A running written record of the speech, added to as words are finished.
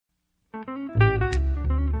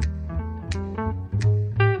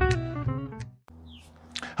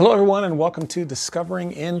Hello everyone, and welcome to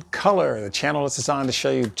Discovering in Color, the channel that's designed to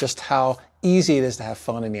show you just how easy it is to have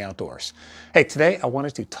fun in the outdoors. Hey, today I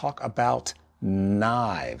wanted to talk about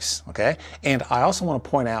knives, okay? And I also want to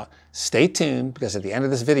point out, stay tuned, because at the end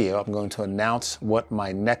of this video, I'm going to announce what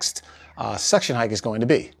my next section hike is going to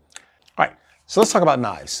be. All right, so let's talk about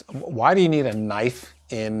knives. Why do you need a knife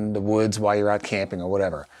in the woods while you're out camping or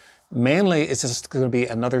whatever? Mainly, it's just going to be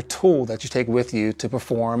another tool that you take with you to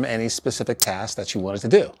perform any specific task that you wanted to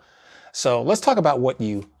do. So let's talk about what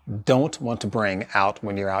you don't want to bring out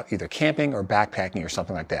when you're out either camping or backpacking or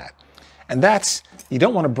something like that. And that's, you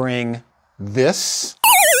don't want to bring this,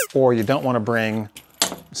 or you don't want to bring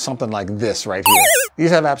something like this right here.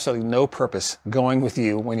 These have absolutely no purpose going with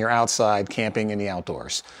you when you're outside camping in the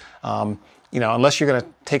outdoors. You know, unless you're going to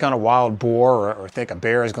take on a wild boar or think a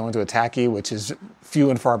bear is going to attack you, which is few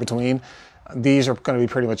and far between, these are going to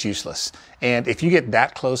be pretty much useless. And if you get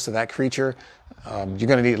that close to that creature, you're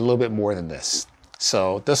going to need a little bit more than this.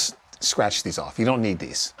 So just scratch these off. You don't need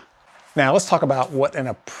these. Now let's talk about what an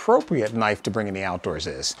appropriate knife to bring in the outdoors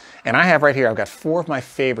is. And I have right here, I've got 4 of my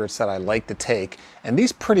favorites that I like to take. And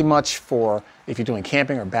these pretty much for, if you're doing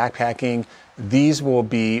camping or backpacking, these will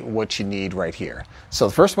be what you need right here. So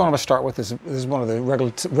the first one I'm going to start with is one of the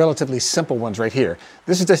relatively simple ones right here.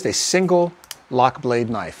 This is just a single lock blade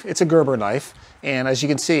knife. It's a Gerber knife. And as you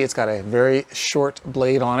can see, it's got a very short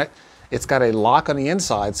blade on it. It's got a lock on the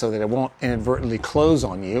inside so that it won't inadvertently close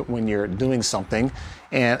on you when you're doing something.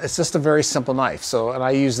 And it's just a very simple knife. So, and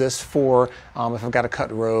I use this for if I've got to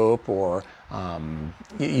cut rope, or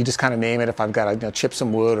you just kind of name it. If I've got to chip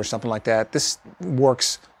some wood or something like that, this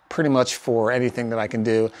works pretty much for anything that I can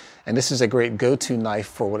do. And this is a great go-to knife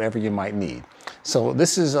for whatever you might need. So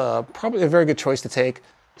this is probably a very good choice to take.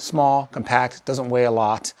 Small, compact, doesn't weigh a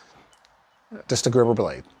lot, just a Gerber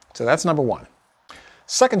blade. So that's number one.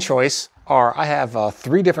 Second choice are, I have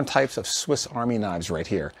 3 different types of Swiss Army knives right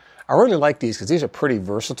here. I really like these because these are pretty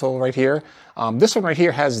versatile right here. This one right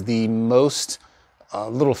here has the most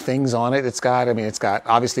little things on it.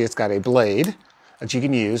 Obviously it's got a blade that you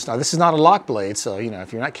can use. Now this is not a lock blade, so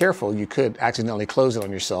if you're not careful, you could accidentally close it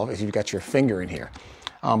on yourself if you've got your finger in here.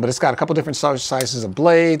 But it's got a couple different sizes of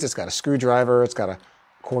blades. It's got a screwdriver. It's got a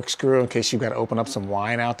corkscrew in case you've got to open up some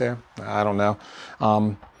wine out there. I don't know.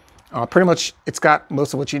 Pretty much, it's got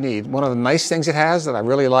most of what you need. One of the nice things it has that I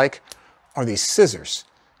really like are these scissors.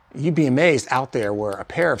 You'd be amazed out there where a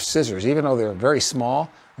pair of scissors, even though they're very small,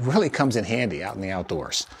 really comes in handy out in the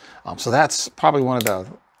outdoors. So that's probably one of the,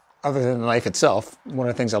 other than the knife itself, one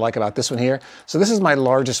of the things I like about this one here. So this is my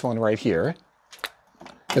largest one right here.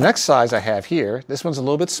 The next size I have here, this one's a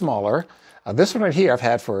little bit smaller. This one right here I've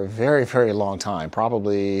had for a very, very long time,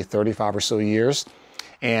 probably 35 or so years.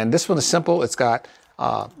 And this one is simple. It's got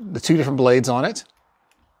the 2 different blades on it.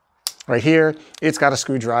 Right here, it's got a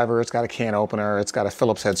screwdriver, it's got a can opener, it's got a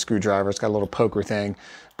Phillips head screwdriver, it's got a little poker thing.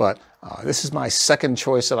 But this is my second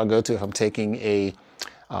choice that I'll go to if I'm taking a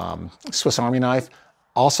Swiss Army knife.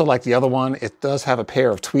 Also, like the other one, it does have a pair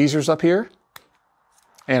of tweezers up here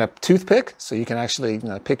and a toothpick, so you can actually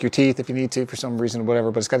pick your teeth if you need to for some reason or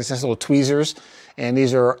whatever. But it's got these nice little tweezers, and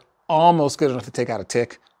these are almost good enough to take out a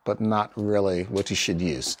tick, but not really what you should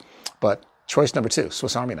use. But choice number 2,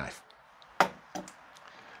 Swiss Army knife.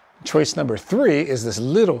 Choice number 3 is this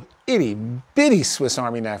little itty bitty Swiss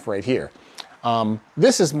Army knife right here.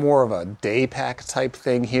 This is more of a day pack type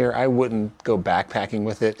thing here. I wouldn't go backpacking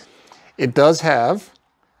with it. It does have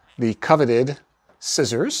the coveted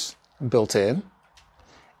scissors built in,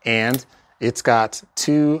 and it's got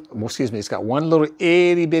it's got one little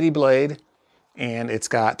itty bitty blade, and it's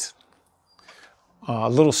got a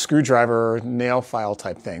little screwdriver nail file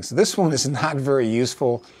type thing. So this one is not very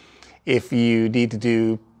useful if you need to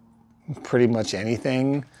do pretty much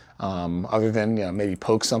anything other than maybe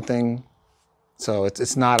poke something. So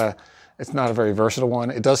it's not a very versatile one.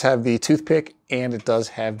 It does have the toothpick and it does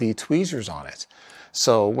have the tweezers on it.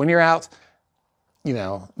 So when you're out,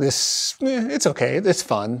 it's okay. It's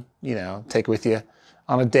fun. Take it with you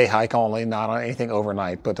on a day hike only, not on anything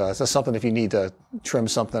overnight. But it's just something if you need to trim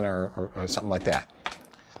something or something like that.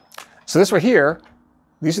 So this right here,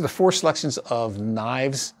 these are the 4 selections of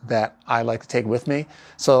knives that I like to take with me.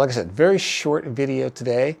 So like I said, very short video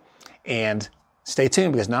today, and stay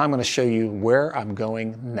tuned because now I'm going to show you where I'm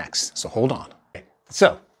going next. So hold on.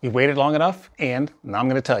 So you waited long enough, and now I'm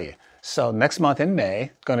going to tell you. So next month in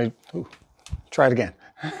May, try it again.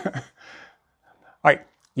 All right,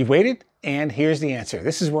 you've waited, and here's the answer.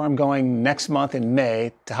 This is where I'm going next month in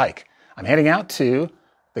May to hike. I'm heading out to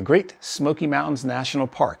the Great Smoky Mountains National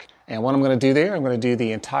Park. And what I'm going to do there, I'm going to do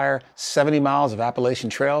the entire 70 miles of Appalachian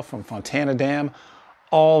Trail from Fontana Dam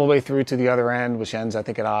all the way through to the other end, which ends, I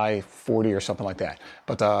think, at I-40 or something like that.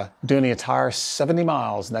 But doing the entire 70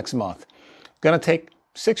 miles next month. Going to take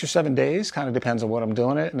 6 or 7 days, kind of depends on what I'm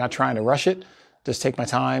doing it. Not trying to rush it, just take my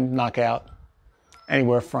time, knock out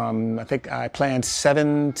anywhere from, I think I planned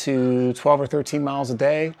 7 to 12 or 13 miles a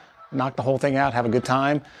day, knock the whole thing out, have a good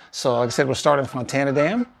time. So like I said, we'll start in Fontana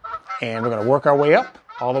Dam, and we're going to work our way up,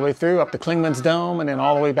 all the way through, up to Clingman's Dome, and then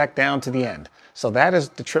all the way back down to the end. So that is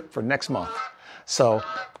the trip for next month. So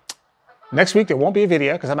next week, there won't be a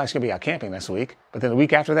video because I'm actually going to be out camping next week. But then the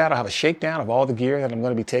week after that, I'll have a shakedown of all the gear that I'm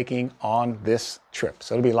going to be taking on this trip.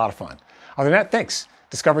 So it'll be a lot of fun. Other than that, thanks.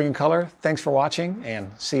 Discovering in Color, thanks for watching,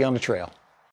 and see you on the trail.